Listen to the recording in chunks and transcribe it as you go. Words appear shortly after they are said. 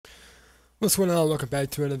What's going on? Welcome back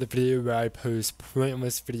to another video where I post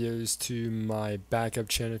pointless videos to my backup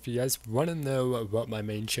channel. If you guys want to know what my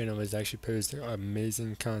main channel is, I actually post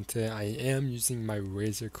amazing content. I am using my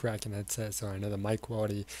Razer Kraken headset, so I know the mic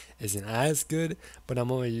quality isn't as good, but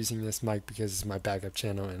I'm only using this mic because it's my backup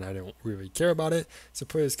channel and I don't really care about it. So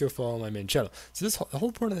please go follow my main channel. So the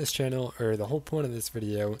whole point of this channel, or the whole point of this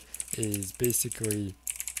video, is basically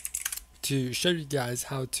to show you guys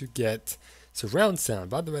how to get surround sound.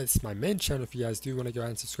 By the way, this is my main channel. If you guys do want to go ahead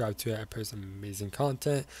and subscribe to it, I post amazing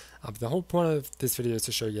content. But the whole point of this video is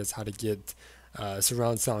to show you guys how to get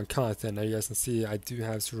surround sound content. Now you guys can see I do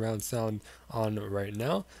have surround sound on right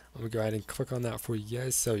now. I'm gonna go ahead and click on that for you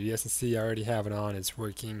guys. So you guys can see I already have it on, it's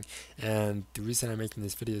working. And the reason I'm making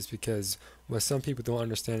this video is because what some people don't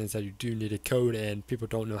understand is that you do need a code and people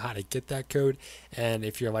don't know how to get that code. And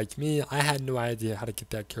if you're like me, I had no idea how to get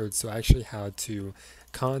that code, so I actually had to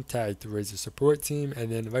contact the Razer support team,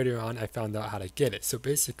 and then later on I found out how to get it. So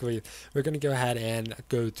basically we're going to go ahead and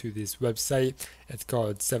go to this website. It's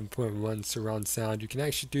called 7.1 surround sound. You can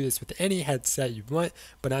actually do this with any headset you want,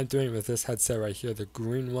 but I'm doing it with this headset right here, the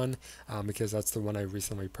green one, because that's the one I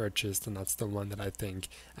recently purchased, and that's the one that I think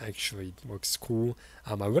actually looks cool.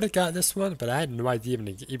 I would have got this one, but I had no idea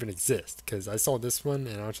even exist, because I saw this one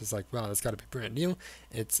and I was just like, wow, that's got to be brand new.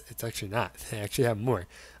 It's actually not. They actually have more.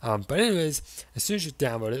 But anyways, as soon as you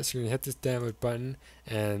download it, so you're gonna hit this download button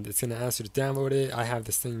and it's gonna ask you to download it. I have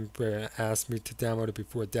this thing where it asks me to download it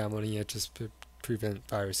before downloading it, just to prevent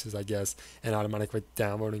viruses, I guess, and automatically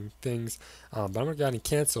downloading things. But I'm gonna go ahead and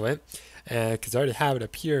cancel it, and because I already have it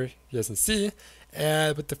up here, you guys can see.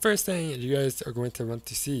 But the first thing you guys are going to want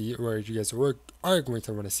to see, or you guys are going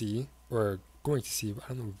to want to see, or going to see, I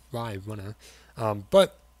don't know why I wanna,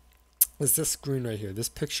 but is this screen right here. This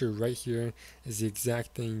picture right here is the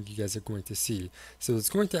exact thing you guys are going to see. So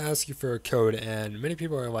it's going to ask you for a code, and many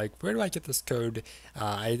people are like, where do I get this code?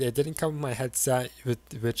 It didn't come with my headset,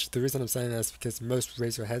 which the reason I'm saying that is because most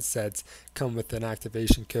Razer headsets come with an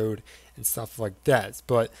activation code and stuff like that,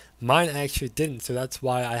 but mine actually didn't, so that's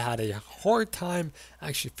why I had a hard time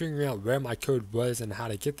actually figuring out where my code was and how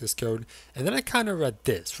to get this code. And then I kind of read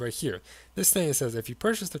this right here. This thing says, if you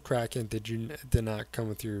purchase the Kraken did not come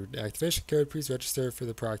with your activation code, please register for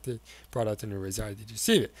the product in your Razer ID to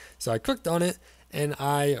receive it. So I clicked on it and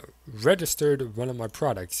I registered one of my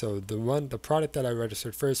products. So the product that I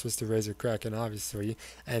registered first was the Razer Kraken, obviously,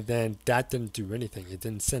 and then that didn't do anything. It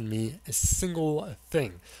didn't send me a single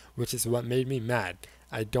thing, which is what made me mad.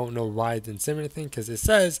 I don't know why it didn't send me anything, because it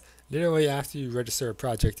says literally after you register a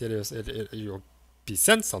project, you'll be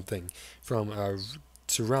sent something from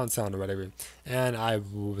surround sound or whatever, and I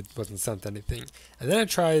wasn't sent anything. And then I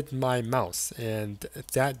tried my mouse and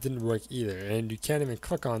that didn't work either, and you can't even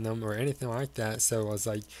click on them or anything like that. So I was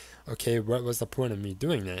like, okay, what was the point of me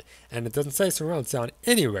doing that? And it doesn't say surround sound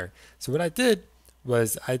anywhere. So what I did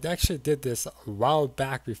was I actually did this a while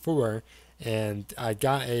back before, and I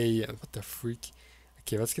got a, what the freak,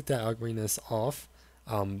 okay, let's get that ugliness off.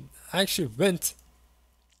 I actually went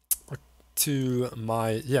to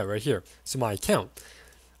my, yeah, right here, so my account.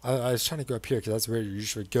 I was trying to go up here because that's where you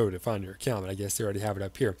usually go to find your account, but I guess they already have it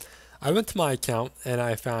up here. I went to my account and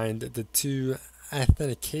I found the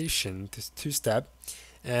two-step,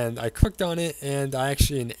 and I clicked on it and I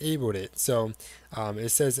actually enabled it. So it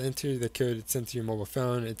says enter the code it's sent to your mobile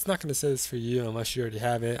phone. It's not going to say this for you unless you already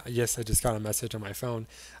have it. Yes, I just got a message on my phone,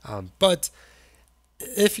 but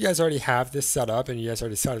if you guys already have this set up and you guys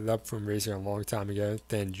already set it up from Razer a long time ago,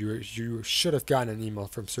 then you should have gotten an email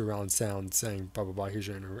from Surround Sound saying blah blah blah, here's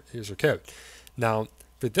your code. Now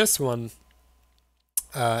for this one,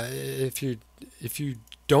 if you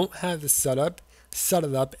don't have this set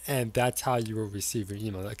it up, and that's how you will receive your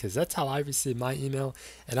email, because that's how I received my email,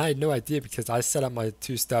 and I had no idea because I set up my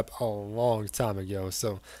two-step a long time ago.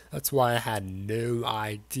 So that's why I had no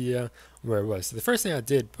idea where it was. So the first thing I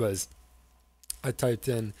did was I typed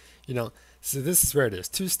in, so this is where it is,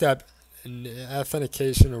 two-step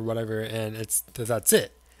authentication or whatever, and that's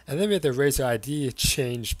it. And then we had the Razer ID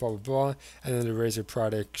change, blah blah blah, and then the Razer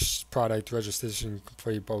product registration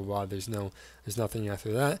complete, blah blah blah. There's nothing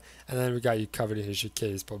after that, and then we got you covered. Here's your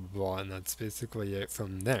case, blah blah blah, and that's basically it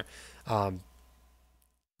from there. You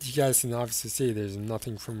guys can obviously see there's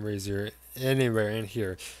nothing from Razer anywhere in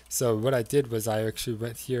here. So what I did was I actually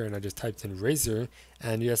went here and I just typed in Razer,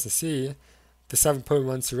 and you guys can see the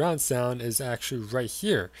 7.1 surround sound is actually right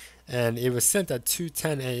here, and it was sent at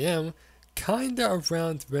 2:10 a.m. kinda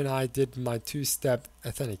around when I did my two-step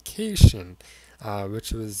authentication,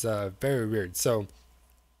 which was very weird. So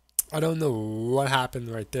I don't know what happened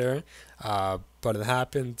right there, but it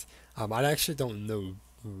happened. I actually don't know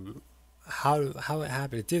how it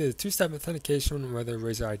happened. It's either two-step authentication or the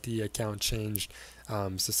Razer ID account changed,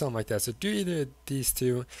 so something like that. So do either of these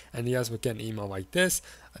two, and you guys will get an email like this.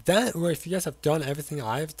 That, or if you guys have done everything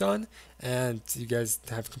I've done, and you guys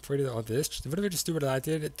have completed all this, literally just do what I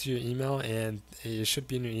did to your email, and it should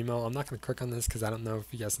be in your email. I'm not going to click on this because I don't know if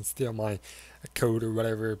you guys can steal my code or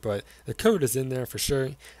whatever, but the code is in there for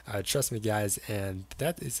sure. Trust me, guys, and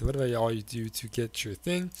that is literally all you do to get your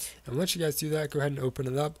thing. And once you guys do that, go ahead and open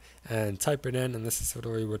it up and type it in, and this is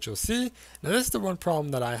literally what you'll see. Now, this is the one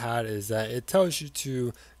problem that I had, is that it tells you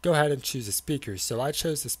to go ahead and choose a speaker. So I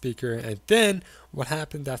chose the speaker, and then what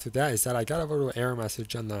happened after that is that I got a little error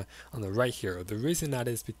message on the right here. The reason that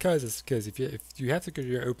is because if you have to go to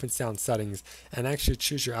your open sound settings and actually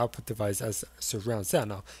choose your output device as surround sound.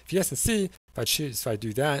 Now, if you guys can see, if I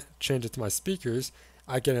do that, change it to my speakers,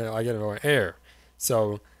 I get a little error.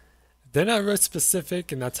 So they're not real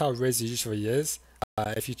specific, and that's how Razer usually is.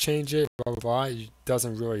 If you change it, blah blah blah, it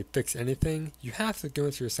doesn't really fix anything. You have to go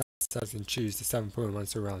into your sound settings and choose the 7.1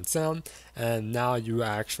 surround sound, and now you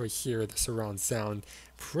actually hear the surround sound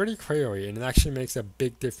pretty clearly, and it actually makes a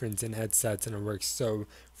big difference in headsets, and it works so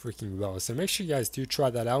freaking well. So make sure you guys do try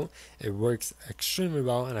that out. It works extremely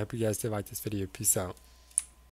well, and I hope you guys did like this video. Peace out.